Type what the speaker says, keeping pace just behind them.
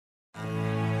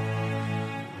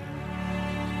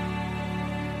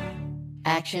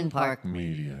Action Park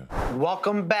Media.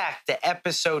 Welcome back to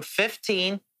episode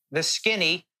 15, The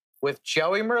Skinny, with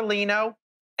Joey Merlino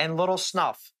and Little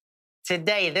Snuff.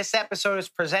 Today, this episode is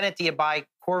presented to you by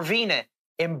Corvina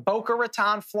in Boca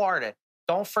Raton, Florida.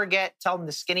 Don't forget, tell them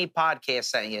The Skinny Podcast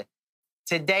sent you.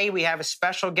 Today, we have a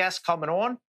special guest coming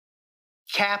on,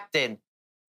 Captain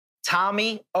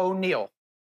Tommy O'Neill.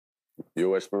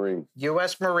 U.S. Marine.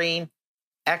 U.S. Marine.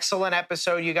 Excellent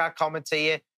episode you got coming to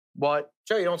you. But,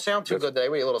 Joe, you don't sound too good today.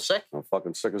 Were you a little sick? I'm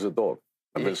fucking sick as a dog.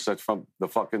 I've been sick from the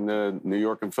fucking New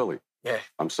York and Philly. Yeah.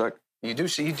 I'm sick. You do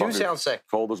sound sick.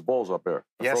 Cold as balls up there.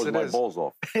 I froze my balls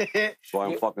off. That's why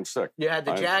I'm fucking sick. You had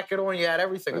the jacket on. You had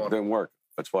everything on. It didn't work.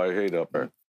 That's why I hate it up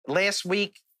there. Last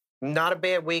week, not a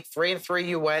bad week. 3-3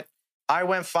 you went. I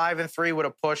went 5-3 with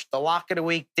a push. The lock of the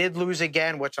week did lose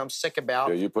again, which I'm sick about.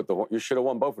 Yeah, you should have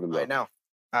won both of them, though. I know.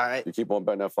 All right. You keep on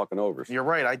betting that fucking overs. You're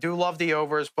right. I do love the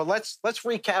overs, but let's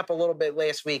recap a little bit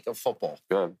last week of football.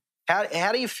 Good.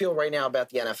 How do you feel right now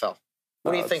about the NFL?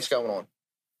 What do you think's going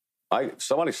on?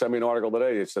 Somebody sent me an article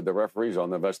today. It said the referee's on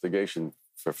the investigation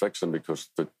for fixing because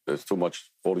there's too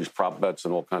much, all these prop bets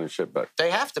and all kind of shit bet. They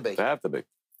have to be. They have to be.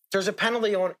 There's a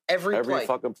penalty on every play. Every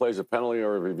fucking play is a penalty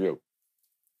or a review.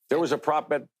 There was a prop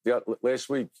bet last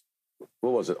week.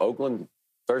 What was it? Oakland?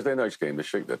 Thursday night's game,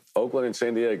 Oakland and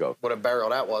San Diego. What a burial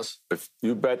that was. If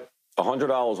you bet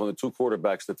 $100 on the two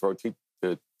quarterbacks to throw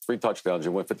three touchdowns,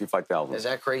 you win $55,000. Is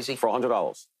that crazy? For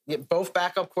 $100. Yeah, both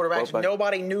backup quarterbacks.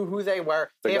 Nobody knew who they were.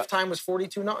 Halftime was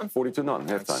 42-0? 42-0,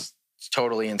 halftime. It's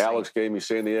totally insane. Alex gave me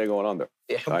San Diego and under.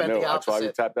 Yeah, I know. That's why we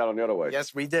tapped out on the other way.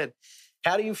 Yes, we did.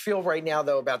 How do you feel right now,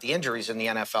 though, about the injuries in the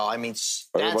NFL? I mean,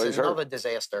 that's another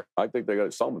disaster. I think they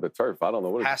got some with the turf. I don't know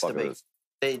what it is.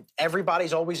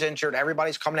 Everybody's always injured.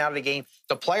 Everybody's coming out of the game.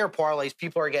 The player parlays,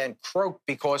 people are getting croaked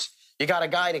because you got a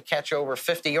guy to catch over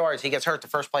 50 yards. He gets hurt the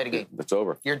first play of the game. It's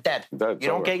over. You're dead. You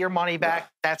don't get your money back. Yeah.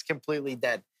 That's completely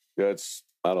dead. Yeah,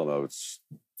 I don't know.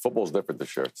 Football's different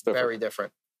this year. It's different. Very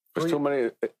different. There's too many.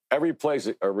 Every play's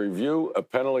a review, a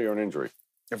penalty, or an injury.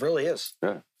 It really is.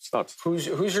 Yeah, it's nuts. Who's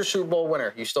your Super Bowl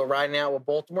winner? You still riding out with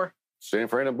Baltimore? San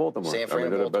Fran and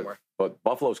Baltimore. But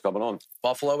Buffalo's coming on.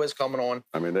 Buffalo is coming on.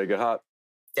 I mean, they get hot.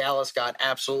 Dallas got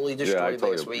absolutely destroyed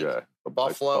last week. Yeah.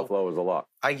 Buffalo was a lot.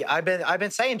 I've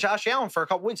been saying Josh Allen for a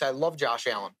couple weeks. I love Josh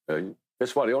Allen.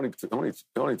 Guess what? He only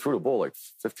threw the ball like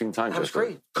 15 times. That was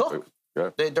great. Cook.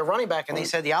 Yeah. The running back, and they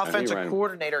said the offensive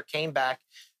coordinator came back,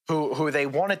 who they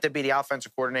wanted to be the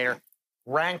offensive coordinator,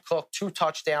 ran Cook 2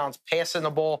 touchdowns, passing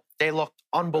the ball. They looked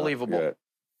unbelievable. Yeah.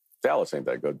 Dallas ain't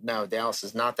that good. No, Dallas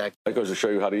is not that good. That goes to show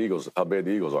you how bad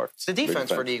the Eagles are. It's the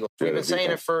defense for the Eagles. We've been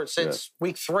saying it since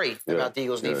week 3 about the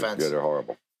Eagles' defense. Yeah, they're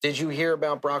horrible. Did you hear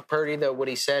about Brock Purdy, though, what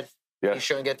he said? Yeah. He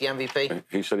shouldn't get the MVP?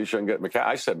 He said he shouldn't get McCaffrey.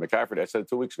 I said McCaffrey. I said it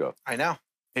 2 weeks ago. I know.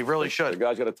 He really should. The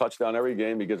guy's got a touchdown every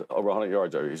game. He gets over 100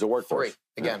 yards. He's a workhorse. 3,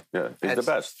 again. Yeah, he's the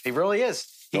best. He really is.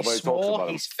 He's Nobody small. talks about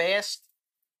him. He's fast.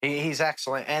 He's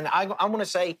excellent. And I'm going to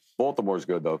say Baltimore's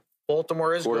good, though.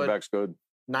 Baltimore is Quarterback's good.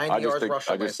 90 yards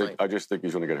rushing. I just think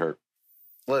he's going to get hurt.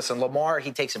 Listen, Lamar,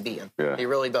 he takes a beating. Yeah. He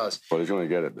really does. But he's going to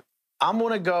get it. I'm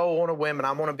going to go on a whim, and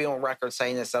I'm going to be on record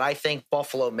saying this, that I think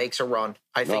Buffalo makes a run.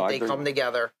 I think they come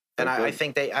together, and I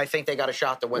think they got a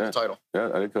shot to win the title. Yeah,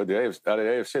 I think out of the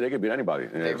AFC, they could beat anybody.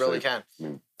 They really can. I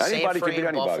mean, anybody can beat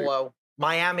anybody. Buffalo.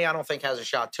 Miami, I don't think has a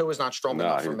shot. Tua is not strong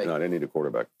enough for me. No, they need a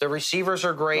quarterback. The receivers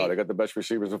are great. No, they got the best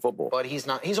receivers in football. But he's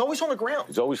not. He's always on the ground.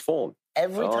 He's always falling.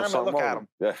 Every time I look at him.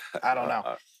 Yeah. I don't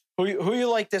know. Who you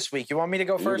like this week? You want me to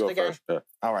go first again? First, yeah.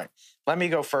 All right. Let me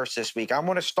go first this week. I'm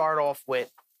going to start off with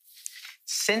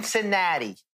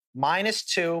Cincinnati,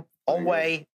 -2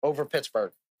 away over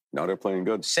Pittsburgh. No, they're playing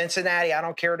good. Cincinnati, I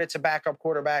don't care if it's a backup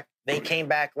quarterback. They came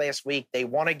back last week. They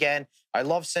won again. I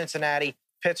love Cincinnati.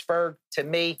 Pittsburgh, to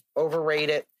me,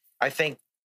 overrated. I think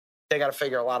they got to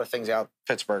figure a lot of things out,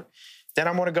 Pittsburgh. Then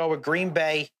I'm going to go with Green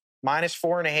Bay,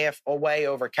 -4.5 away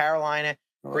over Carolina.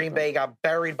 Green Bay got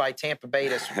buried by Tampa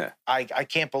Bay. I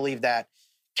can't believe that.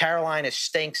 Carolina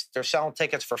stinks. They're selling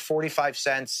tickets for 45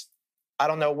 cents. I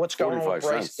don't know what's going on with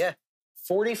Bryce. Yeah,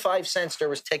 45 cents. There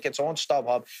was tickets on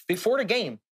StubHub. Before the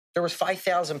game, there was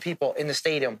 5,000 people in the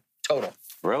stadium total.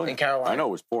 Really? In Carolina. I know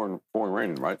it was pouring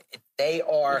raining, right? They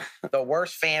are the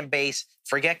worst fan base.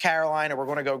 Forget Carolina. We're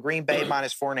going to go Green Bay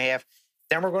 -4.5.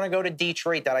 Then we're going to go to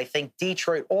Detroit. That I think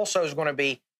Detroit also is going to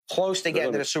be close to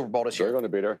getting to the Super Bowl this year. They're going to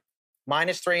be there.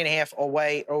 -3.5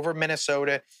 away over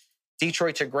Minnesota.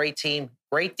 Detroit's a great team,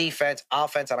 great defense,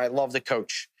 offense, and I love the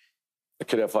coach. The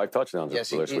kid had 5 touchdowns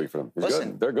last week for them. He's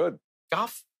good. They're good.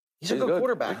 Goff, he's a good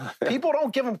quarterback. People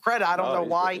don't give him credit. I don't know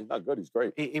why. He's not good. He's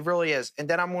great. He really is. And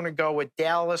then I'm going to go with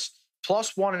Dallas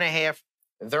 +1.5.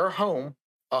 They're home,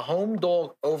 a home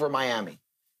dog over Miami.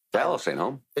 Dallas ain't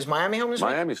home. Is Miami home this week?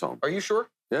 Miami's home. Are you sure?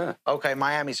 Yeah. Okay,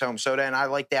 Miami's home. So then I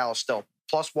like Dallas still.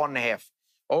 Plus 1.5.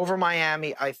 Over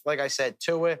Miami, like I said,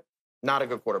 Tua, not a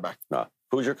good quarterback. No.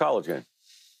 Who's your college game?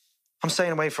 I'm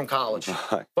staying away from college.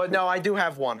 But no, I do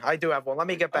have one. Let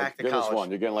me get back to college. Give us one.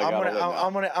 You're getting like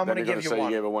I'm gonna give you say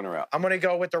one. You gave a winner out. I'm gonna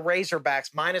go with the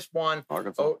Razorbacks -1.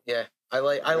 Arkansas. Oh yeah, I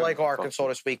like Arkansas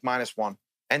this week -1.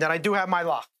 And then I do have my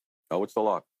lock. Oh, what's the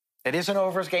lock? It is an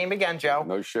overs game again, Joe.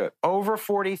 No shit. Over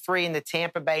 43 in the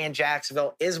Tampa Bay and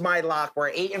Jacksonville is my lock.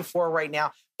 We're 8-4 right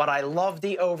now, but I love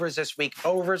the overs this week.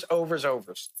 Overs. All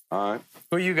right.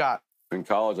 Who you got? In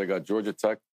college, I got Georgia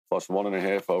Tech plus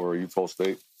 1.5 over Utah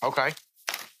State. Okay.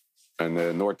 And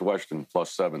then Northwestern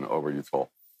plus 7 over Utah.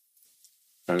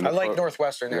 And I like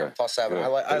Northwestern there, plus 7. Yeah.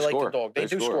 I like the dog. They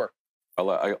do score. I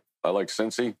like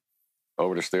Cincy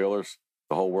over the Steelers.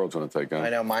 The whole world's going to take them. I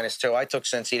know, -2. I took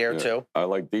Cincy there, too. I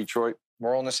like Detroit.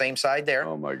 We're on the same side there.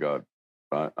 Oh, my God.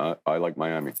 I like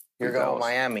Miami. You're going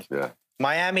Miami. Yeah.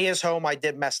 Miami is home. I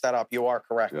did mess that up. You are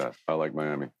correct. Yeah, I like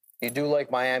Miami. You do like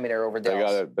Miami there over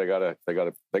Dallas. They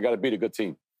gotta beat a good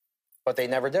team. But they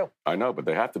never do. I know, but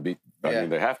they have to beat. I mean,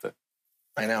 they have to.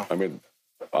 I know. I mean,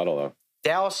 I don't know.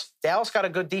 Dallas got a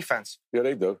good defense. Yeah,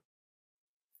 they do.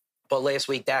 But last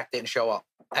week, Dak didn't show up.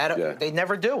 They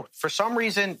never do. For some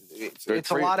reason,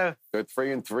 it's a lot of... They're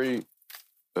 3-3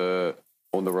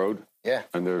 on the road. Yeah.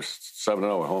 And they're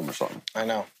 7-0 at home or something. I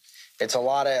know. It's a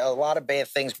lot of bad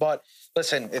things. But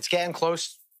listen, it's getting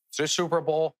close to the Super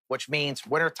Bowl, which means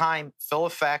wintertime, full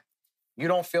effect. You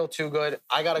don't feel too good.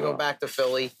 I got to go back to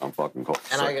Philly. I'm fucking cold.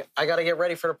 And I got to get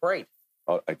ready for the parade.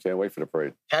 Oh, I can't wait for the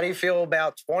parade. How do you feel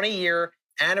about 20-year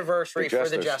anniversary for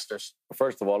the Jesters?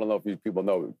 First of all, I don't know if you people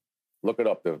know. Look it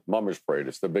up, the Mummers Parade.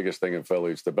 It's the biggest thing in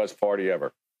Philly. It's the best party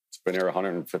ever. It's been here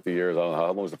 150 years. I don't know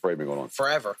how long has the parade been going on?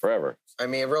 Forever. I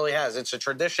mean, it really has. It's a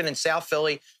tradition in South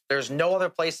Philly. There's no other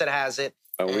place that has it.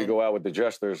 And we go out with the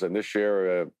Jesters, and this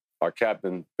year, our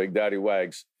captain, Big Daddy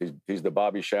Wags, he's the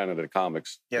Bobby Shannon of the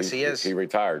comics. Yes, he is. He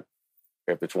retired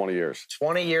after 20 years.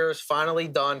 20 years, finally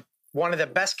done. One of the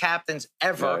best captains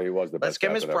ever. No, he was the best. Let's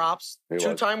give him his props.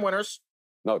 2-time winners.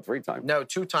 No, 3 times. No,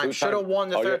 2 times. Should have won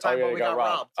the third time, but we got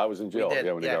robbed. I was in jail.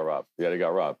 Yeah, when he got robbed. Yeah, they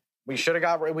got robbed. We should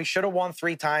have won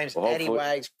 3 times. Well, Eddie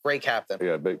Wags, great captain.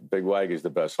 Yeah, Big Wag is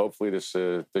the best. Hopefully this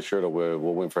year we'll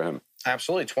win for him.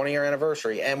 Absolutely, 20-year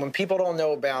anniversary. And when people don't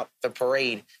know about the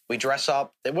parade, we dress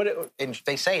up.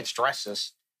 They say it's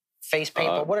dresses, face paint,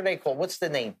 but what are they called? What's the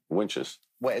name? Wenches.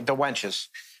 The wenches.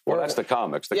 Well, that's the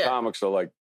comics. The comics are like,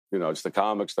 it's the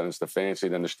comics, then it's the fancy,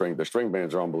 then the string. The string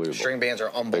bands are unbelievable. String bands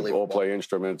are unbelievable. They all play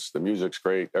instruments. The music's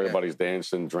great. Everybody's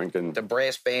dancing, drinking. The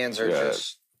brass bands are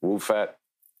just... Woo fat.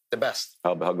 The best.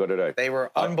 How good are they? They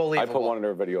were unbelievable. I put one of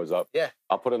their videos up. Yeah.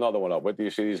 I'll put another one up. What do you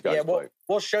see these guys play?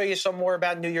 We'll show you some more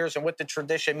about New Year's and what the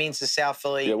tradition means to South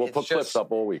Philly. Yeah, we'll put clips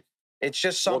up all week. It's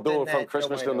just something we'll do it from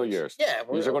Christmas to New Year's. Yeah.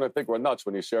 You're going to think we're nuts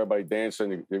when you see everybody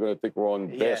dancing. You're going to think we're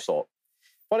on bath salt.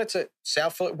 But it's a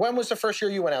South Philly. When was the first year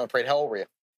you went out and prayed? How old were you?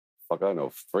 Fuck, I don't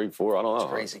know. 3, 4, I don't know.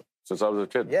 It's crazy. Since I was a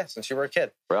kid. Yeah, since you were a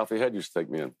kid. Ralphie Head used to take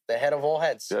me in. The head of all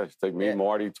heads. Yeah, take me,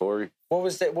 Marty, Tori. What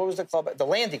was the club? The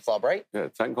Landy Club, right? Yeah,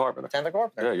 Tenth Carpenter.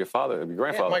 Yeah, your grandfather.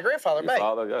 Yeah, my grandfather, your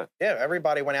father, yeah. Yeah,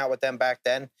 everybody went out with them back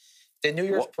then. The New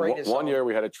Year's parade is one year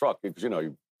we had a truck because,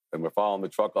 and we're following the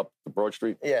truck up to Broad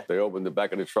Street. Yeah. They opened the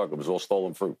back of the truck. It was all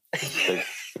stolen fruit. It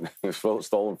was full of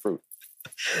stolen fruit.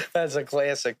 That's a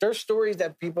classic. There's stories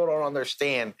that people don't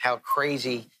understand how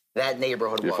crazy that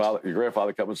neighborhood was. Your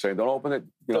grandfather kept on saying, don't open it.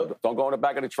 Don't go in the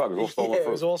back of the truck. It was all stolen fruit. It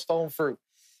was all stolen fruit.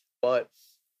 But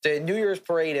the New Year's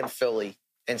parade in Philly,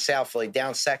 in South Philly,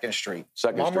 down 2nd Street.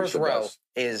 Mummers Row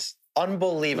is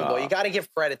unbelievable. You got to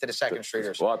give credit to the 2nd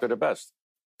Streeters. Well, they're the best.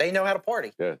 They know how to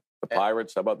party. Yeah. The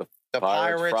Pirates, how about the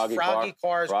Pirates, Froggy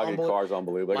Cars. Froggy Cars,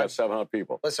 unbelievable. They got 700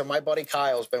 people. Listen, my buddy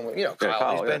Kyle's been with,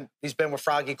 Kyle, he's been with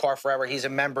Froggy Car forever. He's a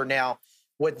member now.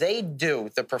 What they do,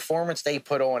 the performance they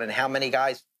put on and how many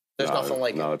guys, there's nothing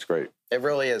like it. No, it's great. It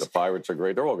really is. The Pirates are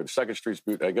great. They're all good. 2nd Street's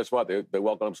beautiful. And guess what? They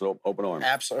welcome us with open arms.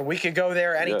 Absolutely. We could go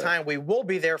there anytime. Yeah. We will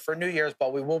be there for New Year's,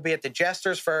 but we will be at the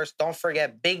Jesters first. Don't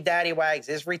forget, Big Daddy Wags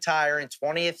is retiring.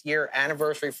 20th year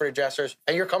anniversary for the Jesters.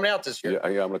 And you're coming out this year. Yeah,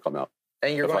 I'm going to come out.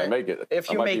 And you're if I make it.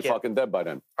 If you I make might be fucking dead by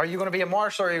then. Are you going to be a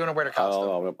marshal or are you going to wear the costume?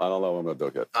 I don't know what I'm going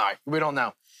to do yet. All right. We don't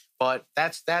know. But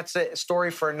that's a story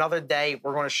for another day.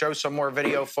 We're going to show some more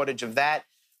video footage of that.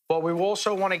 But we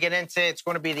also want to get into, it's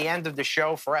going to be the end of the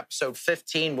show for episode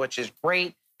 15, which is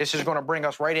great. This is going to bring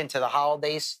us right into the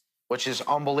holidays, which is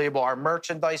unbelievable. Our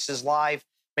merchandise is live.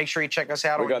 Make sure you check us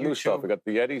out on YouTube. We got new stuff. We got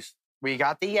the Yetis. We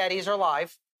got the Yetis are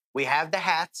live. We have the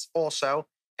hats also.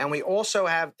 And we also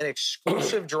have an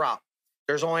exclusive drop.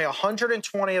 There's only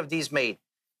 120 of these made.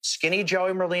 Skinny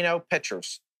Joey Merlino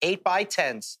pictures,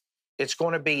 8x10s. It's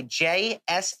going to be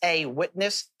JSA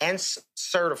witness and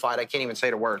certified. I can't even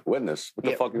say the word. Witness? What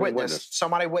the fuck you mean witness?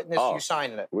 Somebody witnessed you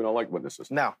signing it. We don't like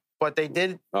witnesses. No, but they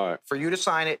did for you to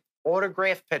sign it.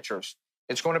 Autographed pictures.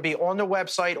 It's going to be on the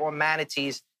website on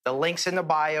Manatees. The link's in the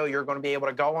bio. You're going to be able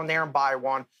to go on there and buy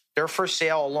one. They're for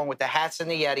sale along with the hats and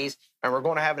the Yetis. And we're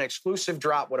going to have an exclusive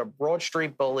drop with a Broad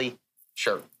Street Bully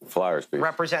shirt. Flyers, piece.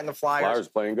 Representing the Flyers. Flyers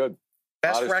playing good.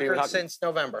 Best record since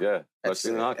November. Yeah, best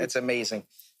team in hockey. It's amazing.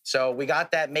 So we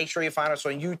got that. Make sure you find us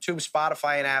on YouTube,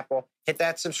 Spotify, and Apple. Hit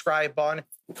that subscribe button.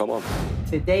 Come on.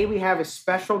 Today we have a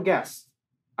special guest.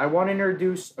 I want to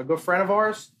introduce a good friend of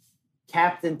ours,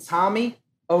 Captain Tommy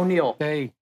O'Neill.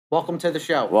 Hey. Welcome to the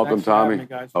show. Welcome, Tommy. Me,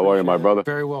 guys. How are you, my brother?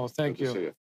 Very well, thank you. Good to see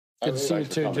you. Good to see you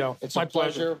too, Joe. It's my a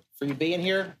pleasure for you being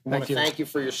here. I want to you. thank you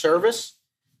for your service.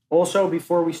 Also,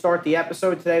 before we start the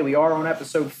episode today, we are on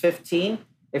episode 15.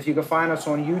 If you can find us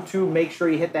on YouTube, make sure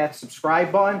you hit that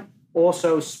subscribe button.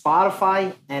 Also,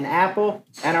 Spotify and Apple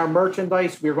and our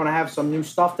merchandise. We're going to have some new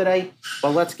stuff today,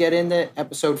 but let's get into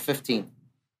episode 15.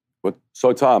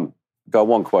 So, Tom, got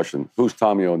one question. Who's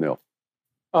Tommy O'Neill?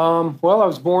 Well, I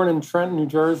was born in Trenton, New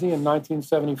Jersey in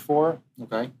 1974.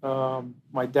 Okay.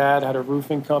 My dad had a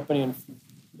roofing company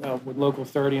with Local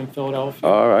 30 in Philadelphia.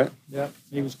 All right. Yeah,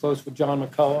 he was close with John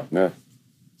McCullough. Yeah.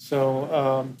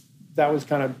 So that was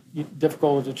kind of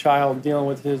difficult as a child dealing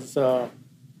with his,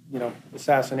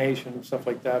 assassination and stuff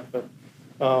like that. But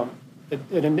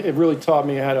it really taught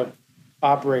me how to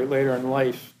operate later in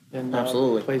life in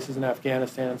places in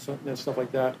Afghanistan and stuff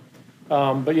like that.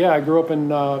 But yeah, I grew up in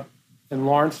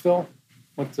Lawrenceville.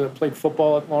 Played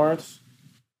football at Lawrence.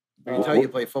 I can tell you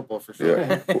play football for sure.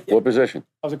 Yeah. What position?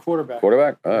 I was a quarterback.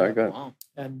 Quarterback? All right, good. Wow.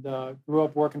 And grew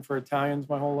up working for Italians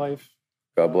my whole life.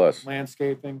 God bless.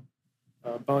 Landscaping,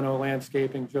 Bono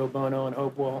Landscaping, Joe Bono in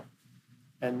Hopewell,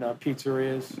 and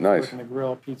pizzerias. Nice. Working the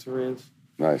grill, pizzerias.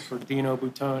 Nice. For Dino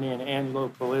Buttoni and Angelo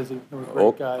Polizzi. They were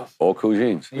great guys. All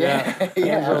cougines. Yeah.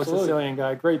 Angelo, Sicilian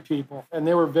guy, great people. And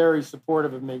they were very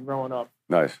supportive of me growing up.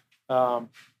 Nice.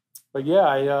 But yeah,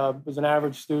 I was an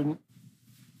average student.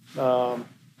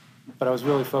 But I was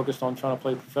really focused on trying to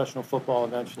play professional football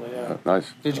eventually, yeah.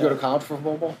 Nice. Did you go to college for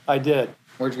football? I did.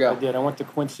 Where'd you go? I did. I went to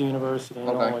Quincy University in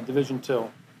Illinois, Division II.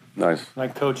 Nice. And I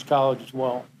coached college as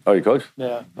well. Oh, you coach?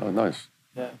 Yeah. Oh, nice.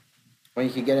 Yeah. When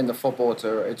you can get into football, it's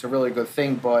a really good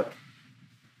thing. But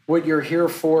what you're here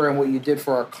for and what you did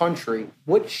for our country,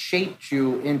 what shaped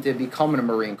you into becoming a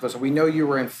Marine? Because we know you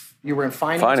were in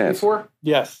finance before.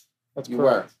 Yes, that's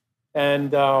correct.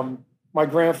 And my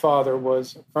grandfather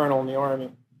was a colonel in the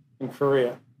Army in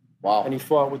Korea. Wow. And he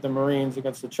fought with the Marines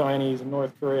against the Chinese in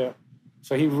North Korea.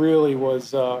 So he really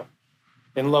was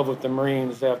in love with the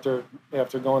Marines after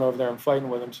going over there and fighting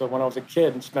with them. So when I was a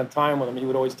kid and spent time with him, he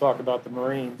would always talk about the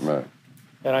Marines. Right.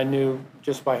 And I knew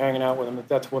just by hanging out with him that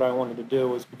that's what I wanted to do,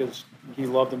 was because he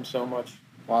loved them so much.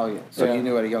 Wow. So you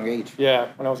knew at a young age. Yeah,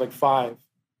 when I was like 5.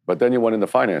 But then you went into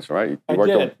finance, right? You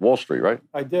worked on Wall Street, right?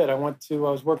 I did. I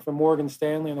was working for Morgan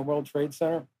Stanley in the World Trade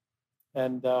Center,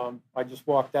 and I just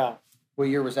walked out. What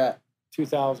year was that?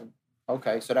 2000.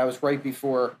 Okay, so that was right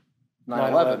before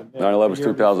 9/11. Yeah. 9/11 was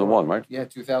 2001, right? Yeah,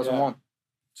 2001.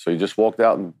 So you just walked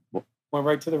out and Went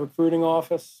right to the recruiting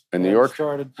office. In New York?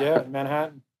 Started, in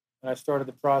Manhattan. And I started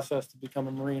the process to become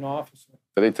a Marine officer.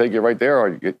 did they take you right there, or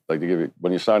you get they give you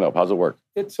when you sign up? How's it work?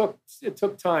 It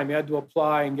took time. You had to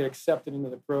apply and get accepted into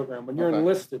the program. When you're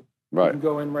enlisted, you Right. can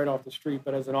go in right off the street.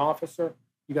 But as an officer,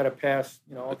 you got to pass,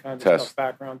 all kinds of Test. stuff,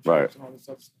 background checks Right. and all this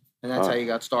stuff. And that's how you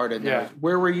got started. Yeah.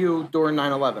 Where were you during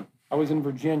 9/11? I was in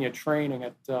Virginia training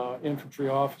at infantry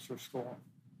officer school.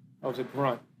 I was a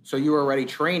grunt. So you were already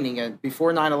training, and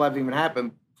before 9/11 even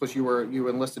happened, because you were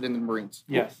enlisted in the Marines.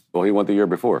 Yes. Well, he went the year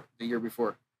before. The year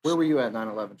before. Where were you at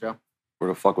 9/11, Joe? Where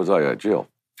the fuck was I at? Jail.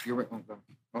 You were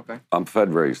okay. I'm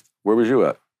Fed raised. Where was you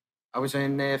at? I was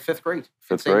in 5th grade.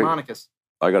 Fifth St. grade? Monica's.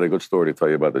 I got a good story to tell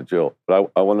you about the jail.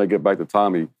 But I want to get back to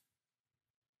Tommy.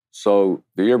 So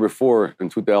the year before, in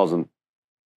 2000,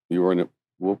 you were in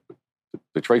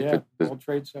the trade. Yeah, World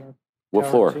Trade Center. What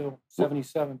Tower floor? 2,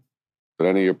 77. Did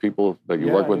any of your people that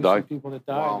you work I with knew some die? people that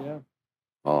died, Wow. yeah.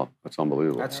 Oh, that's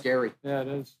unbelievable. That's scary. Yeah, it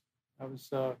is. It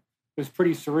was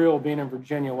pretty surreal being in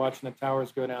Virginia, watching the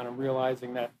towers go down and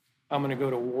realizing that I'm going to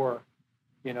go to war,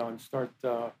 and start,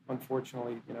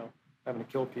 unfortunately, having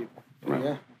to kill people. Right.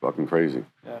 Yeah. Fucking crazy.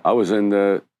 Yeah. I was in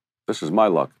this is my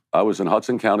luck. I was in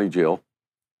Hudson County Jail.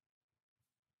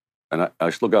 And I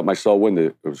still got my cell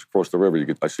window. It was across the river.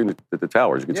 I seen the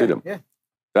towers. You could see them. Yeah.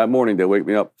 That morning, they wake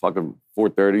me up, fucking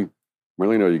 4:30.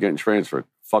 Merlino, you're getting transferred.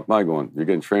 Fuck my going. You're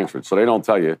getting transferred. So they don't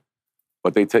tell you,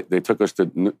 but they took us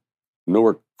to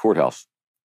Newark Courthouse.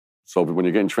 So when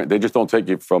you're getting trained, they just don't take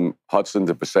you from Hudson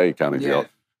to Passaic County Jail.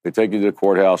 They take you to the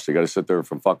courthouse. You got to sit there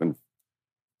from fucking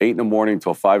 8 in the morning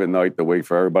till 5 at night to wait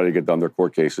for everybody to get done their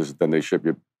court cases. Then they ship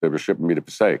you. They were shipping me to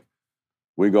Passaic.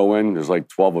 We go in. There's like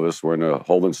 12 of us. We're in a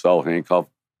holding cell, handcuffed.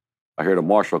 I hear the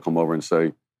marshal come over and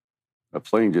say, "A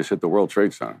plane just hit the World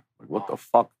Trade Center." Like, what the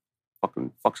fuck?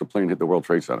 Fuck's a plane hit the World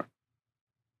Trade Center?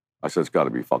 I said, it's got to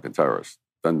be fucking terrorists.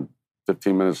 Then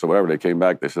 15 minutes or whatever, they came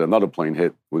back. They said, another plane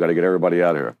hit. We got to get everybody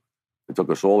out of here. They took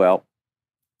us all out.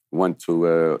 Went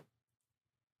to,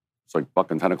 it's like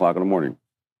fucking 10 o'clock in the morning.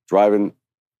 Driving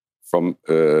from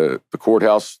the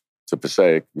courthouse to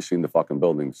Passaic. You've seen the fucking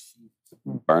buildings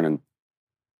burning.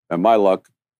 And my luck,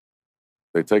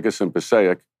 they take us in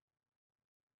Passaic.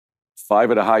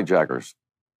 5 of the hijackers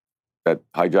that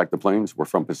hijacked the planes were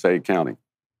from Passaic County.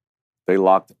 They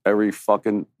locked every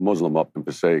fucking Muslim up in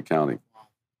Passaic County.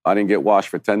 I didn't get washed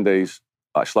for 10 days.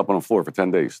 I slept on the floor for 10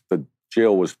 days. The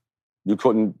jail was, you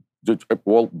couldn't,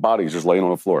 all bodies just laying on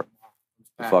the floor.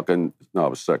 Fucking, no, I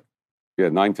was sick. Yeah,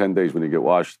 9, 10 days when you get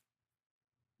washed.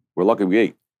 We're lucky we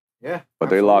ate. Yeah,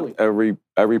 but absolutely. They locked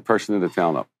every person in the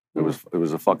town up. It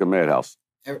was a fucking madhouse.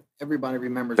 Everybody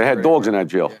remembers. They had dogs in that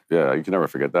jail. Yeah, you can never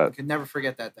forget that. You can never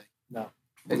forget that day. No.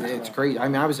 It's great. I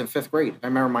mean, I was in 5th grade. I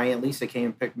remember my Aunt Lisa came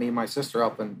and picked me and my sister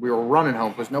up, and we were running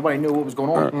home because nobody knew what was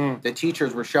going on. The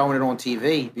teachers were showing it on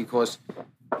TV because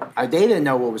they didn't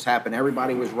know what was happening.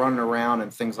 Everybody was running around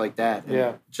and things like that.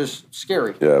 And just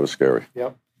scary. Yeah, it was scary.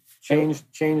 Yep.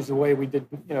 Changed the way we did,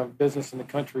 business in the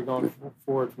country going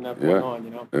forward from that point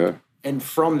on, Yeah. And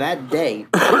from that day,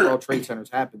 when World Trade Centers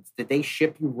happened, did they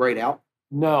ship you right out?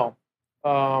 No.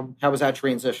 How was that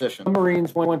transition? The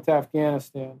Marines went to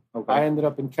Afghanistan. Okay. I ended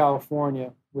up in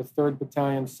California with 3rd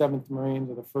Battalion, 7th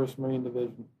Marines of the 1st Marine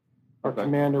Division. Our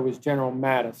commander was General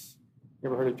Mattis. You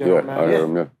ever heard of General Mattis? I heard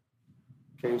him,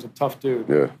 Okay, he was a tough dude.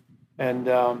 Yeah.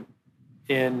 And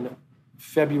in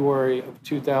February of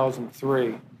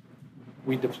 2003,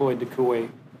 we deployed to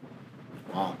Kuwait.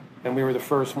 Wow. And we were the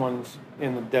first ones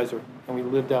in the desert. And we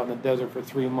lived out in the desert for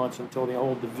 3 months until the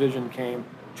whole division came.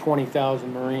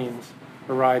 20,000 Marines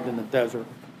arrived in the desert.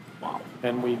 Wow.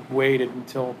 And we waited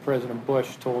until President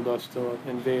Bush told us to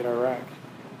invade Iraq.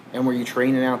 And were you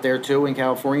training out there too in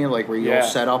California? Like, were you all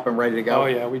set up and ready to go? Oh,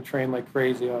 yeah. We trained like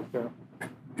crazy out there.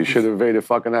 You should have invaded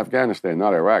fucking Afghanistan,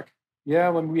 not Iraq. Yeah,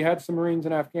 when we had some Marines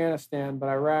in Afghanistan, but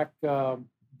Iraq,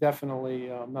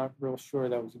 definitely, I'm not real sure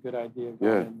that was a good idea.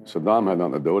 Yeah, Saddam had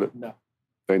nothing to do with it. No.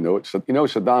 They knew it. So,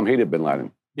 Saddam hated bin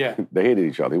Laden. Yeah. They hated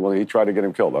each other. He tried to get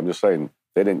him killed. I'm just saying,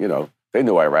 they didn't, they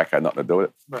knew Iraq had nothing to do with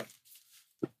it.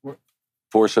 Right.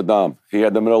 Poor Saddam. He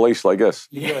had the Middle East, I guess.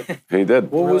 Yeah. He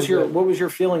did. What was your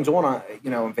feelings on,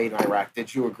 invading Iraq?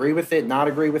 Did you agree with it, not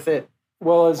agree with it?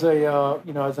 Well, as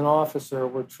as an officer,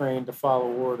 we're trained to follow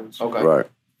orders. Okay. Right.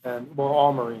 And,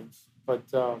 all Marines. But,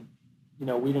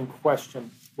 we didn't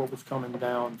question what was coming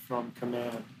down from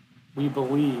command. We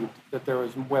believed that there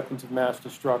was weapons of mass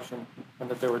destruction and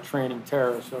that they were training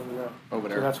terrorists over there. Over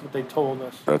there. So that's what they told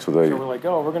us. That's what they... So we're like,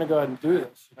 we're going to go ahead and do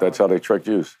this. That's how they tricked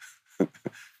Jews.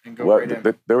 And go right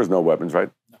in. There was no weapons, right?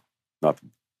 No.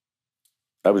 Nothing.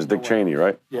 That was Dick Cheney,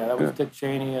 right? Yeah, that was Dick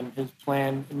Cheney and his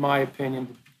plan, in my opinion,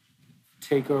 to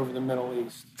take over the Middle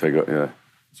East.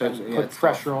 So put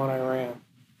pressure on Iran.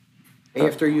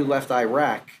 After you left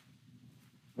Iraq,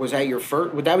 was that your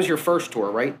first? That was your first tour,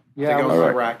 right? Yeah, to go to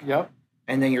Iraq. Yep.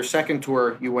 And then your second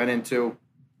tour, you went into.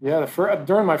 Yeah,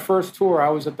 during my first tour, I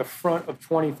was at the front of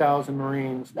 20,000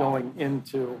 Marines going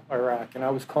into Iraq, and I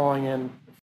was calling in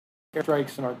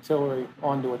strikes and artillery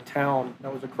onto a town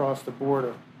that was across the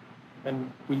border.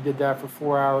 And we did that for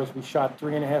 4 hours. We shot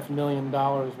 $3.5 million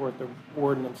worth of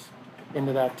ordnance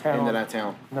into that town.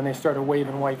 And then they started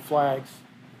waving white flags.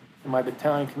 And my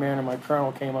battalion commander, my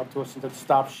colonel, came up to us and said,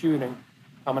 "Stop shooting.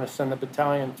 I'm going to send the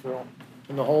battalion through."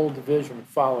 And the whole division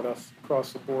followed us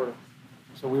across the border.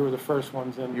 So we were the first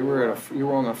ones in. You were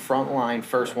on the front line,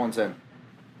 first ones in.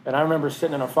 And I remember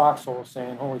sitting in a foxhole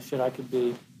saying, "Holy shit, I could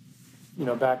be,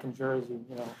 back in Jersey,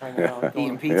 hanging out,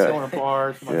 eating pizza, going to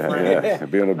bars with my friends." Yeah.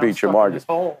 Be on the beach in Margate.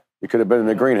 You could have been in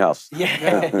the greenhouse.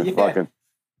 Fucking.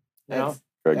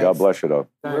 God bless you, though.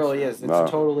 It really is.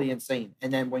 It's totally insane.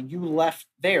 And then when you left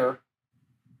there,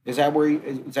 is that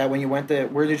when you went to?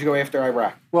 Where did you go after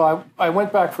Iraq? Well, I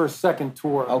went back for a second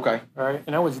tour. Okay. All right,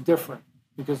 and that was different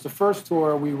because the first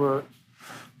tour we were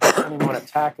planning on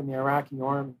attacking the Iraqi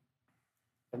army,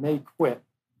 and they quit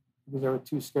because they were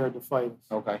too scared to fight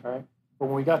us. Okay. All right. But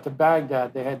when we got to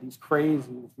Baghdad, they had these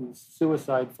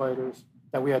suicide fighters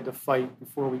that we had to fight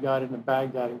before we got into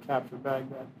Baghdad and captured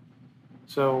Baghdad.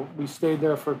 So we stayed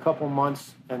there for a couple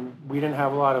months, and we didn't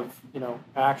have a lot of,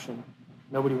 action.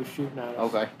 Nobody was shooting at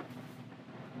us. Okay.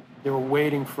 they were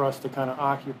waiting for us to kind of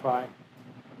occupy.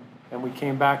 And we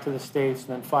came back to the States, and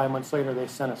then 5 months later, they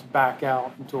sent us back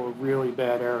out into a really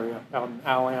bad area out in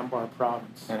Al-Anbar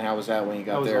province. And how was that when you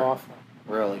got there? That was awful.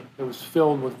 Really? It was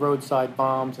filled with roadside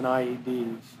bombs and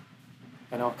IEDs.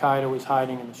 And Al-Qaeda was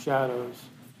hiding in the shadows.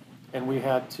 And we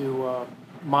had to,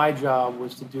 my job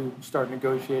was to start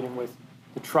negotiating with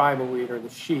the tribal leader, the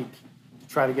sheik, to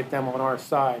try to get them on our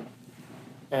side.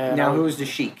 And now, who's the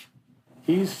sheik?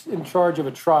 He's in charge of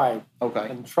a tribe. Okay.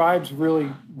 And tribes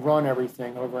really run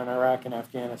everything over in Iraq and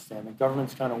Afghanistan. The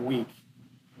government's kind of weak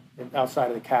outside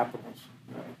of the capitals,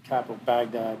 capital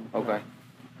Baghdad. Okay.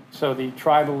 So the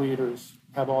tribal leaders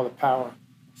have all the power.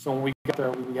 So when we got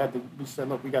there, we said,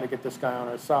 look, we got to get this guy on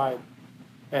our side.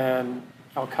 And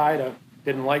Al-Qaeda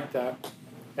didn't like that,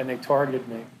 and they targeted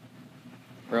me.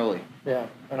 Really? Yeah.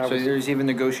 And so there's even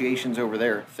negotiations over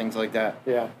there, things like that.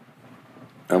 Yeah.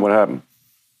 And what happened?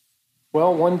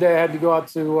 Well, one day I had to go out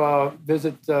to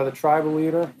visit the tribal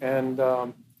leader, and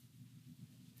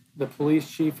the police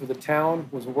chief of the town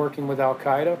was working with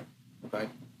Al-Qaeda. Okay.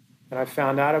 And I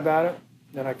found out about it,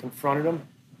 and I confronted him.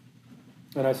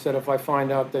 And I said, if I find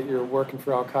out that you're working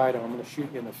for Al-Qaeda, I'm going to shoot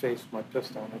you in the face with my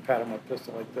pistol. And I patted my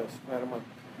pistol like this.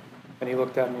 And he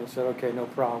looked at me and said, okay, no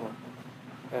problem.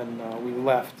 And we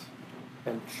left.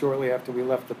 And shortly after we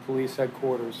left the police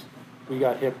headquarters, we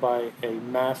got hit by a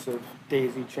massive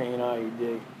daisy chain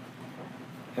IED.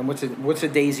 And what's a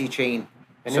daisy chain?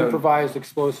 An improvised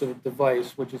explosive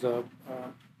device, which is a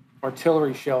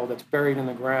artillery shell that's buried in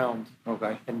the ground.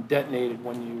 Okay. And detonated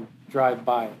when you drive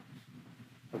by it.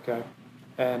 Okay.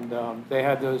 And they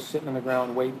had those sitting on the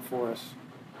ground waiting for us,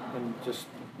 and just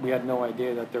we had no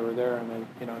idea that they were there, and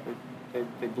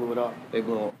they blew it up. They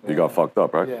blew up. You got fucked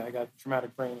up, right? Yeah, I got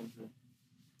traumatic brain injury.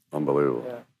 Unbelievable.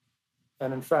 Yeah,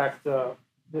 and in fact,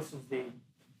 this is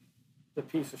the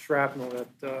piece of shrapnel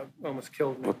that almost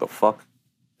killed me. What the fuck?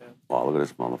 Yeah. Wow, look at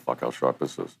this motherfucker, how sharp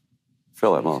this is.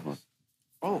 Feel that motherfucker.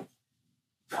 Oh,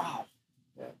 wow.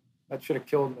 Yeah, that should have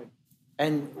killed me.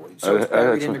 And so it's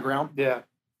buried in the ground? Yeah.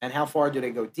 And how far do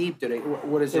they go deep?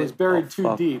 What is it? It was buried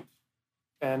too deep.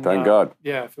 And thank God.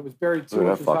 Yeah, if it was buried 2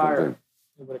 inches higher,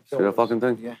 it would have killed us. See that fucking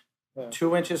thing? Yeah.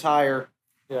 2 inches higher.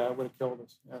 Yeah, it would have killed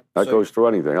us. Yeah. That goes through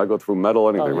anything. I go through metal,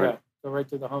 anything, Oh, yeah. right? Go right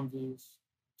through the Humvees,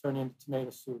 turn into tomato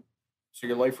soup. So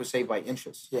your life was saved by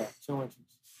inches? Yeah, 2 inches.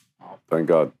 Oh. Thank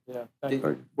God.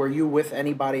 Yeah. Were you with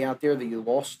anybody out there that you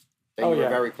lost, that you were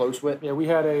very close with? Yeah, we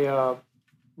had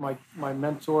my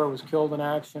mentor was killed in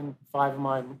action. 5 of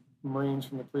my Marines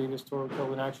from the previous tour were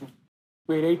killed in action.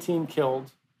 We had 18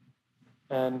 killed,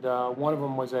 and one of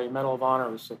them was a Medal of Honor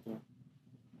recipient.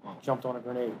 Jumped on a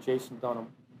grenade, Jason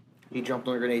Dunham. He jumped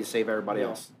on a grenade to save everybody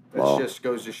else. That just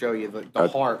goes to show you the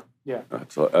heart. Yeah.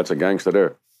 That's a gangster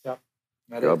there. Yep.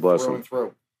 God bless him.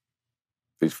 Through.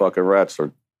 These fucking rats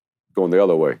are going the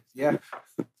other way. Yeah.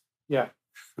 Yeah.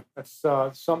 That's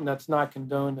something that's not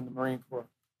condoned in the Marine Corps.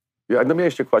 Yeah, let me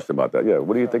ask you a question about that. Yeah,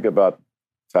 what do you think about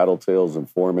tattletales,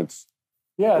 informants,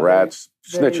 rats,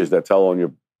 snitches that tell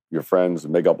on your friends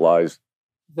and make up lies?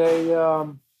 They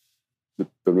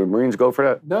the Marines go for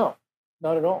that? No,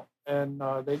 not at all. And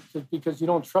because you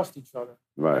don't trust each other.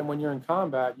 Right. And when you're in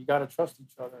combat, you got to trust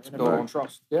each other. It's built on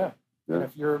trust. Yeah. And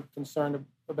if you're concerned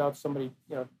about somebody,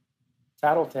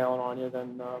 tattletaling on you,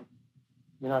 then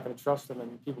you're not going to trust them,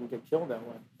 and people can get killed that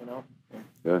way.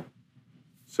 Yeah.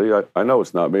 See, I know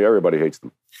it's not me. Everybody hates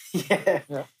them.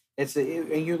 Yeah. It's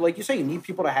like you say, you need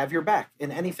people to have your back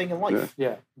in anything in life.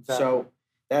 Yeah. Exactly. So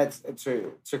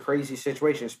it's a crazy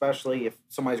situation, especially if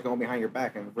somebody's going behind your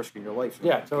back and risking your life.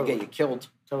 Yeah, totally. To get you killed.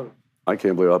 Totally. I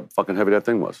can't believe how fucking heavy that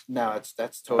thing was. No,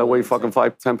 that's totally. I weigh fucking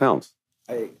 10 pounds.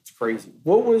 It's crazy.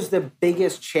 What was the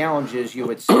biggest challenges you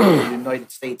would say the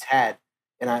United States had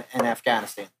in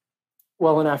Afghanistan?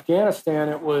 Well, in Afghanistan,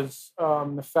 it was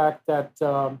the fact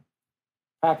that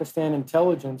Pakistan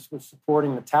intelligence was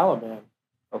supporting the Taliban.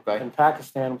 Okay. And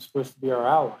Pakistan was supposed to be our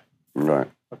ally. Right.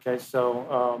 Okay,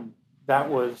 so that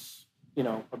was,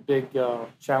 a big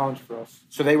challenge for us.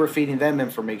 So they were feeding them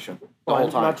information the whole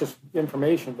time? Not just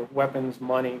information, but weapons,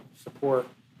 money, support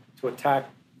to attack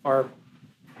our...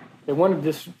 They wanted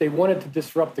to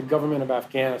disrupt the government of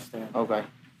Afghanistan. Okay.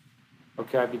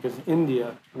 Okay, because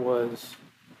India was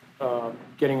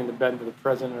getting into bed with the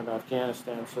president of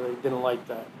Afghanistan, so they didn't like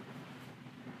that.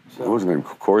 So, what was his name?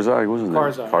 Karzai? What was his name?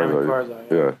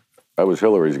 Karzai. Yeah. That was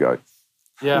Hillary's guy.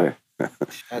 Yeah.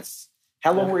 That's...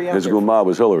 How long were you out His there? good mom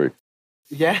was Hillary.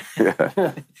 Yeah?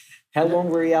 Yeah. How long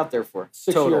were you out there for?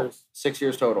 6 total? years. 6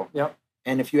 years total? Yep.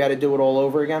 And if you had to do it all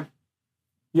over again?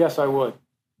 Yes, I would.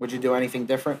 Would you do anything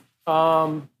different?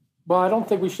 Well, I don't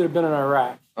think we should have been in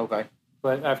Iraq. Okay.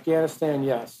 But Afghanistan,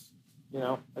 yes.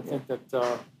 I think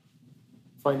that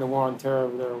fighting the war on terror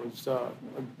over there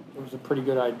was a pretty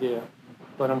good idea.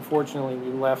 But unfortunately,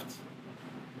 we left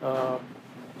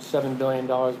 $7 billion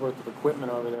worth of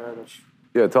equipment over there.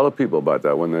 Yeah, tell the people about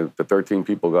that. When the 13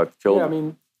 people got killed, Yeah, I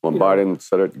mean, when Biden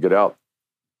said it to get out.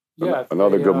 Yeah,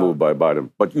 Another good move by Biden.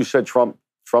 But you said Trump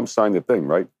signed the thing,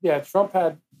 right? Yeah, Trump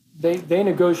had, they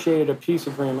negotiated a peace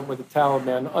agreement with the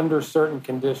Taliban under certain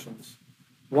conditions.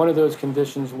 One of those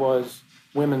conditions was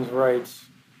women's rights,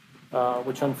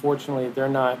 which unfortunately they're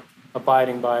not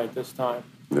abiding by at this time.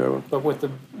 Yeah. But with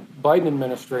the Biden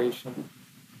administration,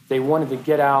 they wanted to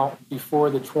get out before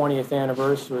the 20th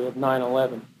anniversary of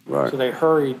 9/11. Right. So they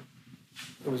hurried.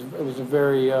 It was a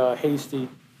very hasty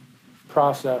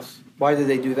process. Why did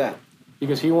they do that?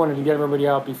 Because he wanted to get everybody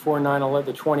out before 9/11,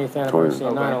 the 20th anniversary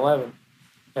of 9/11,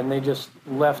 and they just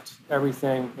left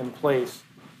everything in place.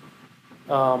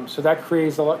 So that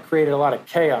created a lot of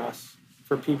chaos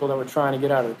for people that were trying to get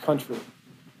out of the country,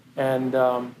 and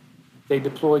they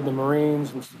deployed the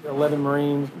Marines, 11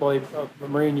 Marines, a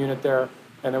Marine unit there,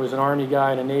 and there was an Army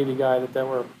guy and a Navy guy that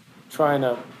were trying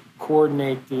to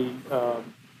coordinate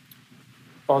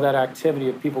all that activity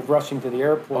of people rushing to the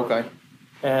airport. Okay.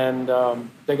 And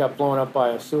they got blown up by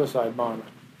a suicide bomber.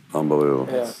 Unbelievable.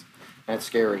 Yeah. That's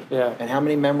scary. Yeah. And how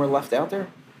many men were left out there?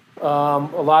 A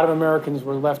lot of Americans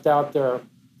were left out there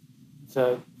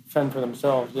to fend for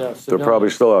themselves. Yeah. They're probably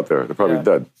still out there. They're probably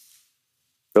dead.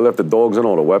 They left the dogs and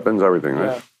all the weapons, everything,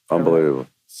 right? Yeah. Unbelievable.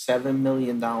 $7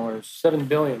 million. $7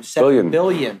 billion. $7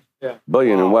 billion. Yeah.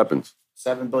 Billion in weapons.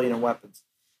 $7 billion in weapons.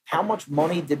 How much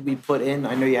money did we put in?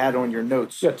 I know you had it on your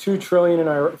notes. Yeah, $3 trillion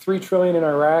in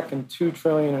Iraq and $2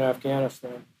 trillion in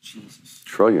Afghanistan. Jesus.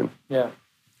 Trillion. Yeah.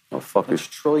 Oh, fuck It's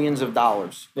it. trillions of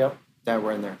dollars. Yep. That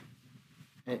were in there.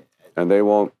 And they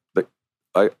won't.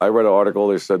 I read an article.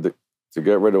 They said that to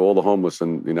get rid of all the homeless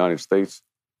in the United States,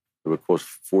 it would cost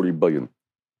 $40 billion.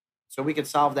 So we could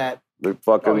solve that. They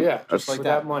fucking. Oh yeah, just like with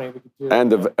that. that money we could do.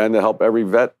 And to help every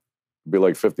vet, it'd be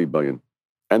like $50 billion.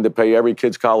 And to pay every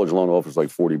kid's college loan off is like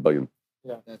 $40 billion.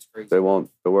 Yeah, that's crazy. They won't.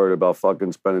 They're worried about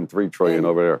fucking spending $3 trillion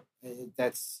over there.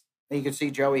 That's. You can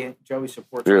see Joey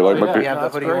supports. Here, like, yeah, we have the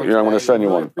hoodie on. Yeah, I'm going to send you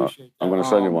Really one. appreciate I'm going to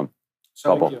send you one.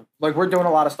 So, Couple. like, we're doing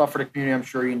a lot of stuff for the community. I'm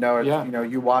sure you know it. Yeah. You know,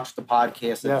 you watch the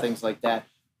podcast and Yes. things like that.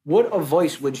 What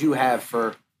advice would you have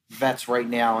for vets right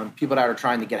now and people that are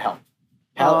trying to get help?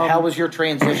 How was your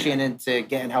transition into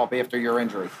getting help after your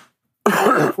injury?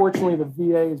 Unfortunately, the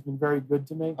VA has been very good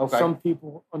to me. Okay. Some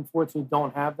people, unfortunately,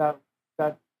 don't have that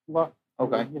luck.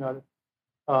 Okay. You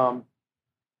know,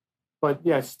 but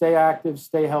yeah, stay active,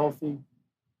 stay healthy.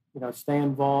 You know, stay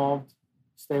involved,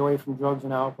 stay away from drugs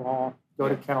and alcohol. Go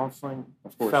to counseling,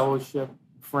 Of course. fellowship,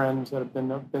 friends that have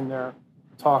been there.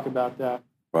 Talk about that.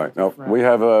 Right. Now, we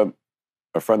have a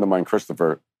friend of mine,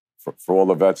 Christopher, for all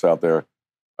the vets out there.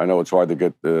 I know it's hard to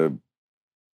get the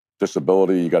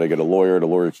disability. You got to get a lawyer. The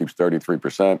lawyer keeps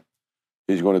 33%.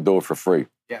 He's going to do it for free.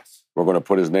 Yes. We're going to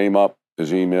put his name up,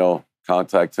 his email,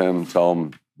 contact him, tell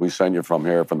him we sent you from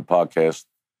here, from the podcast,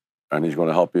 and he's going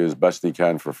to help you as best he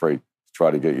can for free.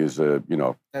 Try to get you, you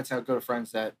know. That's how good of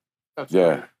friends that. That's Yeah,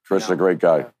 right. Chris is a great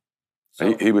guy. Yeah.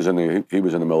 So, He was in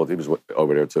the military. He was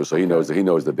over there too, so he knows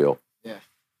the deal. yeah.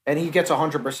 And he gets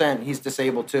 100%. He's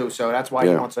disabled too, so that's why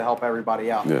he wants to help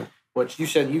everybody out. Yeah. Which you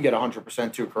said you get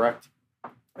 100% too, correct?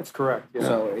 That's correct. Yeah.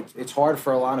 So it's hard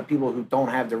for a lot of people who don't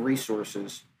have the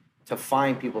resources to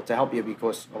find people to help you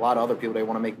because a lot of other people, they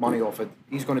want to make money off it.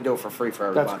 He's going to do it for free for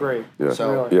everybody. That's great. Yeah.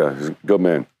 So Really. Yeah, he's a good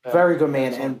man. very good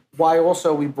man. And why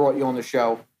also we brought you on the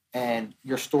show and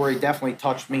your story definitely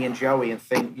touched me and Joey and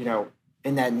think, you know,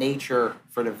 in that nature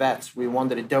for the vets, we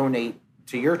wanted to donate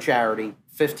to your charity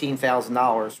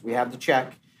 $15,000. We have the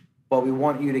check, but we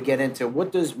want you to get into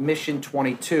what does Mission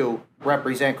 22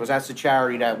 represent? Because that's the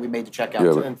charity that we made the check out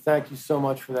Yeah, to. And thank you so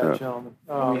much for that, gentlemen.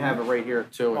 We have it right here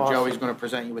too, and Awesome. Joey's going to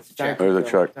present you with the check. There's a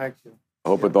check. Thank you. I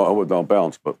hope it don't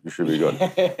bounce, but you should be good.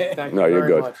 Thank No, you you're very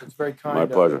good. much. It's very kind. My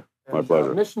of pleasure. you. My And,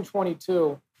 pleasure. Mission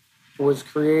 22 was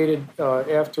created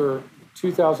after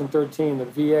 2013. The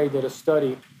VA did a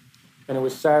study, and it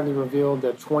was sadly revealed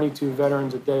that 22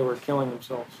 veterans a day were killing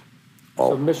themselves.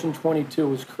 Oh. So Mission 22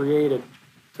 was created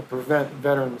to prevent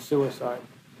veteran suicide.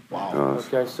 Wow.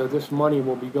 Okay, so this money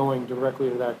will be going directly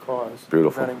to that cause.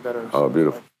 Beautiful. Preventing veteran Oh, suicide.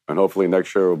 beautiful. And hopefully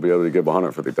next year we'll be able to give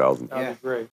 150,000. That'd Yeah. be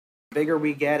great. The bigger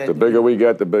we get, The bigger we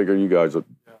get, the bigger you guys will,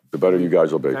 the better you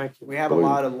guys will be. Thank you. we have a Believe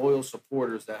lot of loyal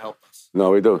supporters that help us.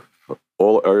 No, we do.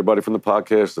 Everybody from the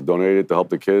podcast that donated to help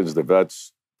the kids, the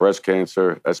vets, breast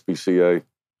cancer, SPCA.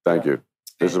 Thank you.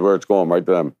 This is where it's going, right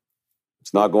to them.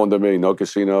 It's not going to me. No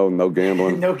casino, no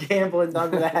gambling, No gambling,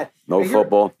 none of that. no Hey,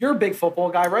 football. You're a big football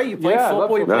guy, right? You played Yeah, I love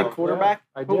football, you football. played quarterback.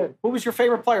 Yeah, I Who- did. Who was your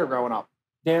favorite player growing up?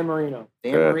 Dan Marino.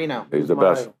 Dan Marino. He's the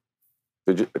best.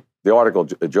 The article,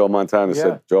 Joe Montana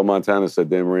said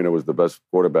Dan Marino was the best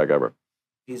quarterback ever.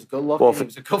 He's good looking. He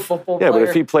was a good football player. Yeah, but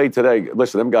if he played today,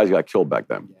 listen, them guys got killed back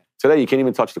then. Yeah. Today, you can't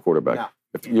even touch the quarterback. No.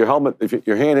 If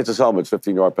your hand hits his helmet, it's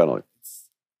 15-yard penalty. It's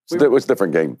a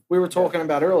different game. We were talking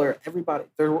about earlier,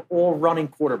 they're all running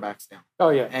quarterbacks now. Oh,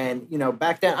 yeah. And,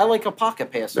 back then, I like a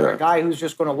pocket passer, a guy who's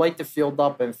just going to light the field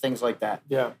up and things like that.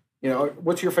 Yeah.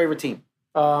 What's your favorite team?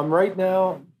 Right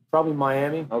now, probably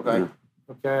Miami. Okay. Mm-hmm.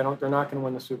 Okay, they're not going to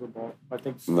win the Super Bowl. I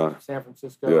think San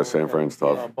Francisco. Yeah, San Fran's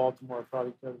tough. Baltimore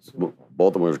probably go to the Super Bowl.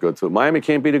 Baltimore's good, too. Miami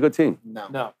can't beat a good team.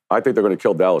 No. I think they're going to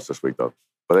kill Dallas this week, though.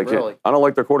 But they can't. Really? I don't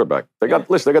like their quarterback. They got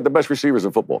the best receivers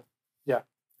in football. Yeah.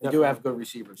 They do have good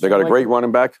receivers. They got a great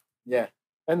running back. Yeah.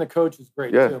 And the coach is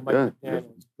great, too. Mike McDaniel.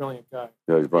 He's a brilliant guy.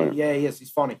 Yeah, he's brilliant. Yeah, he is.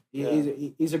 He's funny.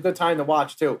 He's a good time to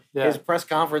watch, too. Yeah. His press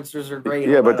conferences are great.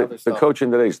 Yeah, but the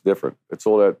coaching today is different. It's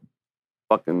all that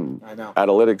fucking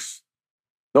analytics.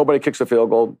 Nobody kicks a field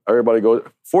goal. Everybody goes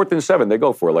 4th and 7. They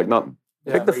go for it like nothing.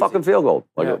 Kick the fucking field goal.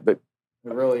 It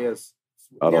really is.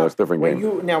 I don't know. It's a different game.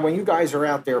 When you guys are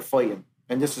out there fighting,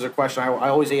 and this is a question I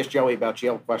always ask Joey about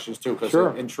jail questions too because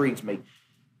it intrigues me.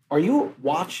 Are you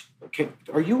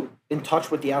in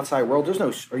touch with the outside world?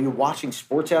 Are you watching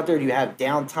sports out there? Do you have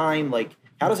downtime? Like,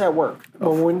 how does that work?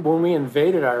 Well, when we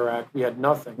invaded Iraq, we had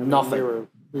nothing. Nothing.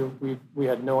 We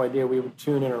had no idea. We would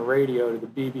tune in a radio to the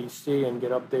BBC and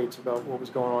get updates about what was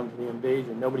going on to the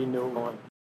invasion. Nobody knew what was going on.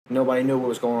 Nobody knew what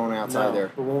was going on outside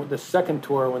there. But the second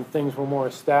tour, when things were more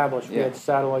established, we had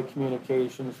satellite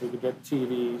communications. We could get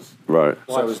TVs. Right.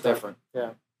 So it was different.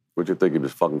 Yeah. What'd you think? He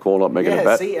was fucking calling up, making a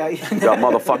bet? See, got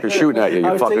motherfuckers shooting at you.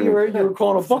 I was thinking you were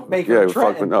calling a bookmaker. Yeah,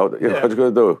 fucking. What you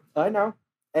gonna do? I know.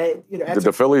 Did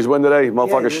the Phillies win today,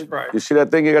 motherfuckers? You see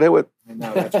that thing you got hit with? I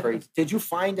know, that's crazy. Did you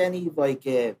find any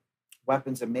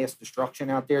weapons of mass destruction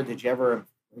out there? Did you ever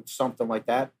something like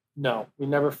that? No, we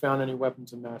never found any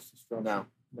weapons of mass destruction.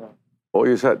 No.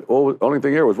 Only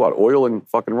thing here was what? Oil and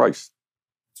fucking rice.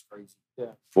 That's crazy. Yeah.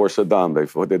 For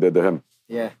Saddam, what they did to him.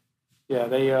 Yeah. Yeah,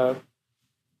 they.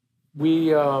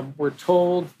 We were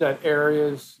told that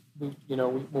areas.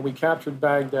 When we captured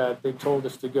Baghdad, they told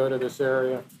us to go to this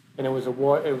area, and it was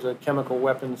a chemical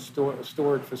weapons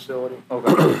storage facility.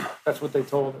 Okay. That's what they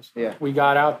told us. Yeah. We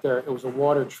got out there. It was a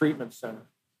water treatment center.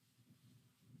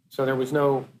 So there was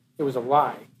no. It was a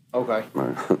lie. Okay.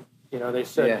 Right. They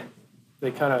said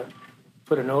they kind of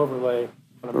put an overlay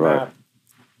on a map,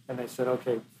 and they said,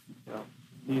 okay,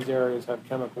 these areas have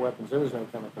chemical weapons. There was no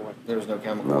chemical weapons. There was no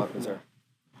chemical weapons there.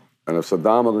 And if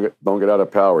Saddam don't get out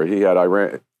of power, he had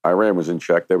Iran. Iran was in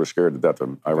check. They were scared to death of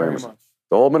him. Iran was the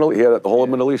whole Middle. He had the whole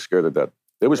Middle East scared to death.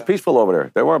 It was peaceful over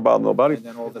there. They weren't bothering nobody. And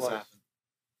then all this happened.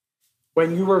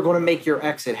 When you were going to make your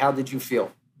exit, how did you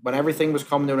feel? When everything was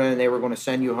coming to an end and they were going to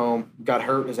send you home, you got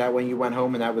hurt? Is that when you went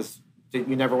home and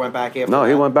you never went back after No, that?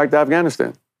 he went back to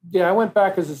Afghanistan. Yeah, I went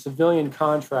back as a civilian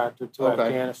contractor to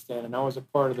Afghanistan, and I was a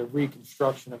part of the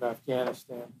reconstruction of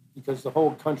Afghanistan because the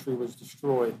whole country was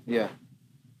destroyed. Yeah.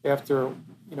 After,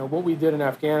 what we did in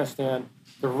Afghanistan,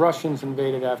 the Russians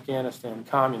invaded Afghanistan,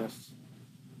 communists.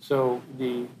 So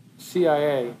the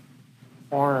CIA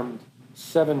armed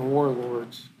 7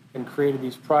 warlords and created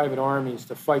these private armies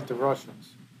to fight the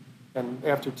Russians. And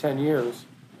after 10 years,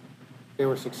 they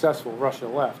were successful. Russia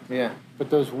left. Yeah. But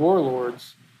those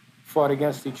warlords fought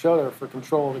against each other for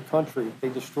control of the country. They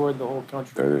destroyed the whole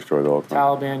country. They destroyed the whole country.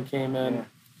 Taliban came in.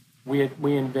 Yeah.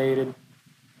 We invaded.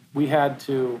 We had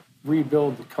to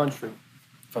rebuild the country.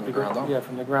 From the ground up? Yeah,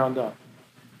 from the ground up.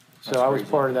 So That's I was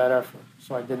crazy. part of that effort.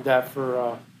 So I did that for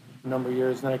a number of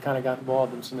years. And then I kind of got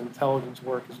involved in some intelligence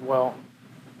work as well.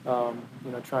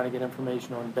 Trying to get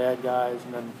information on bad guys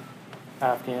and then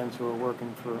Afghans who are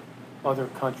working for other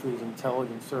countries'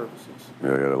 intelligence services. Yeah,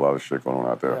 you had a lot of shit going on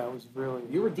out there. Yeah, it was really...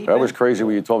 You were deep That was crazy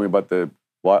when you told me about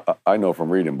I know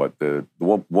from reading, but the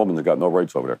woman that got no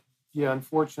rights over there. Yeah,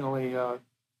 unfortunately,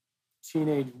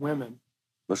 teenage women,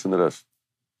 Listen to this.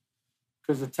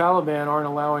 because the Taliban aren't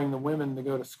allowing the women to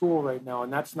go to school right now,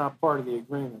 and that's not part of the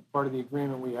agreement. Part of the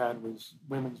agreement we had was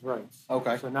women's rights.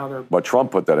 Okay. So now they're... But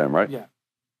Trump put that in, right? Yeah.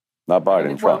 Not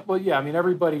Biden, Trump. Well, yeah, I mean,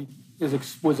 everybody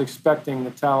was expecting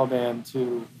the Taliban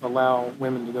to allow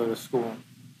women to go to school,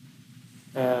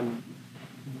 and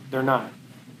they're not.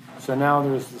 So now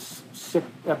there's this sick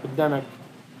epidemic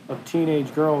of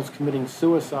teenage girls committing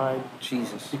suicide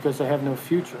Jesus. because they have no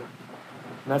future,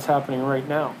 and that's happening right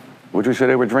now. Would you say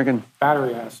they were drinking?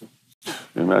 Battery acid. Can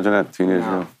you imagine that? Teenage,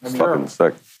 No. it's fucking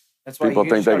sick. That's why People you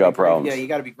think just they gotta got be grateful. problems. Yeah, you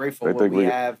got to be grateful They what think we we-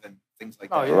 have and things like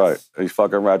Oh, that. yeah. Right. These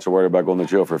fucking rats are worried about going to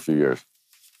jail for a few years.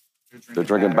 They're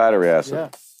drinking battery acid. Yeah,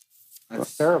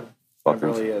 That's terrible. It Fucking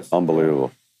really is.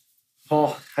 unbelievable.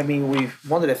 Paul, I mean, we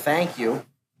wanted to thank you,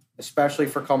 especially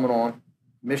for coming on.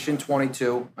 Mission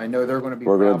 22. I know they're going to be.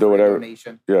 We're going to do whatever.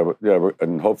 Donation. Yeah,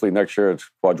 and hopefully next year it's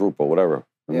quadruple, whatever,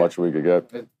 as much we could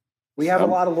get. We have a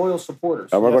lot of loyal supporters.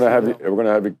 And we're going to have you. We're going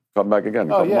to have you come back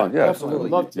again. Oh yeah, yeah, absolutely.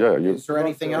 Love to. Yeah. Is there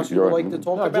anything else you would like to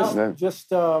talk about?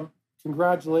 Just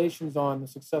congratulations on the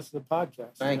success of the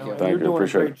podcast. Thank you. You're doing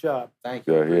Appreciate a great job. Thank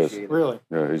you. Yeah, he is. Really.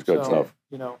 Yeah, he's good stuff.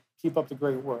 Keep up the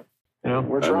great work.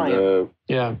 We're trying.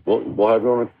 Yeah. We'll have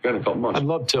you on again in a couple months. I'd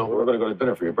love to. We're going to go to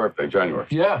dinner for your birthday, January.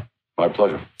 Yeah. My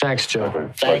pleasure. Thanks, Joe.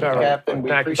 Okay. Thank you, Captain.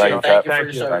 We appreciate it. Thank Thank you for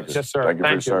your service. Yes, sir. Thank you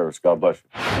for your service. God bless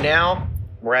you. Now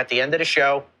we're at the end of the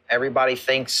show. Everybody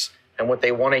thinks and what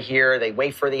they want to hear. They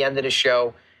wait for the end of the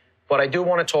show. But I do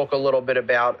want to talk a little bit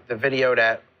about the video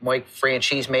that Mike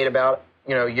Franchise made about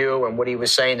you and what he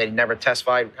was saying that he never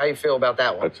testified. How you feel about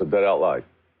that one? That's a dead-out lie.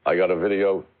 I got a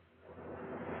video.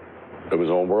 It was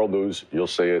on World News. You'll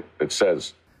see it. It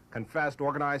says, confessed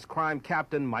organized crime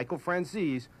captain Michael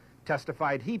Franzese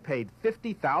testified he paid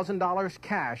 $50,000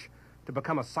 cash to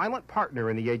become a silent partner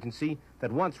in the agency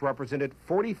that once represented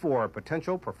 44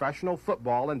 potential professional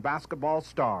football and basketball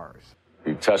stars.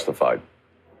 He testified.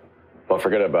 But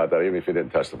forget about that, even if he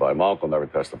didn't testify. My uncle never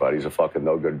testified. He's a fucking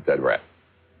no-good dead rat.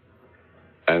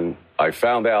 And I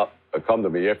found out, it come to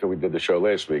me after we did the show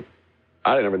last week,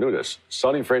 I never knew this.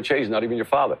 Sonny Franchise is not even your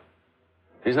father.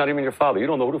 He's not even your father. You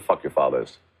don't know who the fuck your father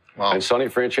is. Wow. And Sonny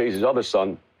Franchise's other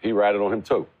son, he ratted on him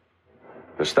too.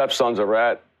 The stepson's a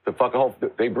rat. The fucking whole,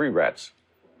 they breed rats.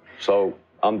 So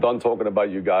I'm done talking about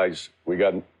you guys. We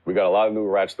got a lot of new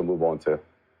rats to move on to.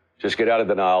 Just get out of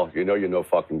denial. You know you're no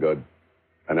fucking good.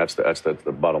 And that's the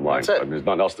bottom line. I mean, there's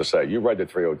nothing else to say. You read the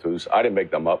 302s. I didn't make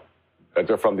them up.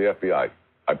 They're from the FBI.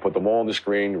 I put them all on the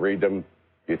screen, read them.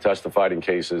 You testified in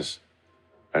cases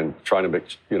and trying to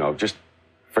make, just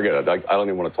forget it. I don't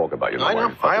even want to talk about you. I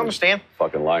know. I understand.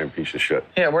 Fucking lying piece of shit.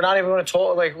 Yeah, we're not even going to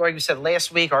talk. Like you said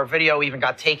last week, our video even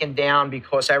got taken down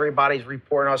because everybody's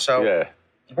reporting us. So yeah,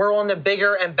 we're on the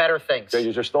bigger and better things. Yeah,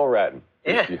 you're still ratting.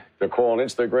 Yeah. They're calling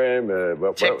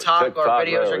Instagram. TikTok, our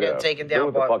videos are getting taken down. Do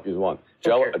what the fuck you want.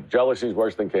 Jealousy's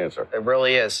worse than cancer. It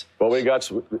really is. But we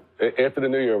got, after the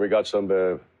new year, we got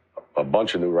a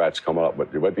bunch of new rats coming up.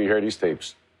 But when you hear these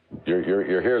tapes,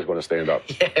 your hair is going to stand up.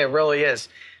 Yeah, it really is.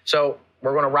 So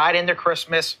we're going to ride into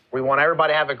Christmas. We want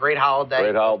everybody to have a great holiday.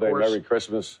 Great holiday. Merry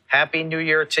Christmas. Happy New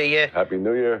Year to you. Happy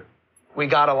New Year. We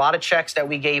got a lot of checks that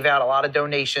we gave out, a lot of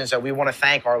donations that we want to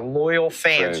thank our loyal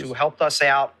fans who helped us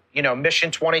out.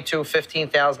 Mission 22,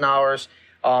 $15,000.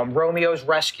 Romeo's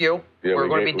Rescue. Yeah, we're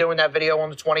going to be doing that video on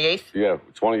the 28th. Yeah,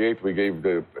 28th, we gave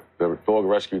the dog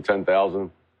rescue $10,000.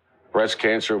 Breast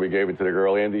cancer, we gave it to the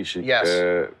girl, Andy.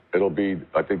 It'll be,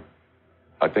 I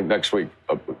think next week,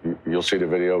 you'll see the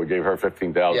video. We gave her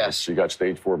 $15,000. Yes. She got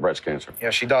stage 4 breast cancer. Yeah,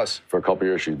 she does. For a couple of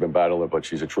years, she's been battling it, but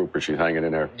she's a trooper. She's hanging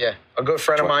in there. Yeah, a good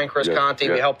friend of mine, Chris Conti,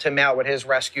 we helped him out with his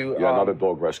rescue. Yeah, another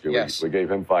dog rescue. Yes. We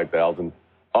gave him $5,000.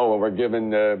 Oh, and we're giving,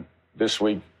 this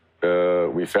week,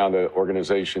 we found an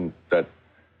organization that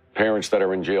parents that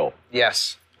are in jail.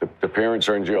 Yes. The parents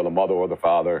are in jail, the mother or the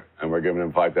father, and we're giving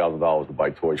them $5,000 to buy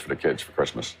toys for the kids for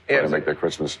Christmas. Trying to make their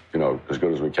Christmas, as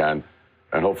good as we can.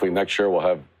 And hopefully next year we'll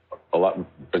have a lot,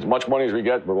 as much money as we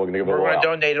get, we're going to give it all out. We're going to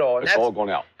donate it all. It's all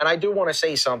going out. And I do want to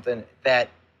say something that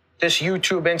this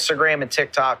YouTube, Instagram, and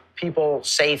TikTok, people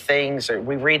say things, or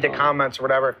we read the comments or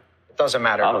whatever. It doesn't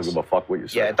matter. I don't give a fuck what you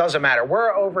say. Yeah, it doesn't matter.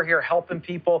 We're over here helping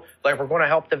people. Like, we're going to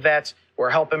help the vets. We're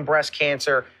helping breast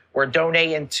cancer. We're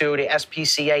donating to the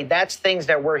SPCA. That's things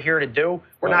that we're here to do.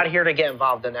 We're not here to get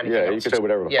involved in anything else. You can say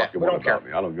whatever the fuck you want about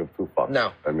me. I don't give two fucks.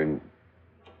 No. I mean,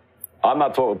 I'm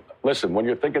not talking. Listen, when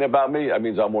you're thinking about me, that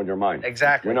means I'm on your mind.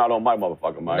 Exactly. You're not on my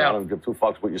motherfucking mind. No. I don't give two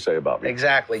fucks what you say about me.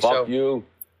 Exactly. Fuck you.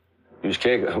 You just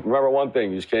can't. Remember one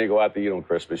thing: you just can't go out to eat on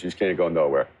Christmas. You just can't go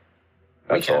nowhere.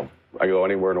 That's all. I can go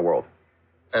anywhere in the world.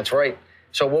 That's right.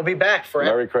 So we'll be back for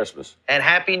Merry Christmas and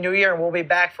Happy New Year, and we'll be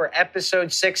back for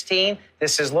episode 16.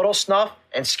 This is Little Snuff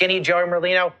and Skinny Joey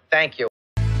Merlino. Thank you.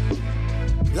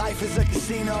 Life is a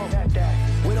casino.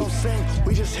 We don't sing,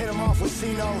 we just hit them off with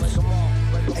C-notes.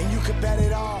 And you could bet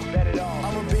it all.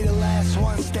 I'ma be the last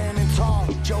one standing tall.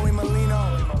 Joey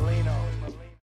Merlino.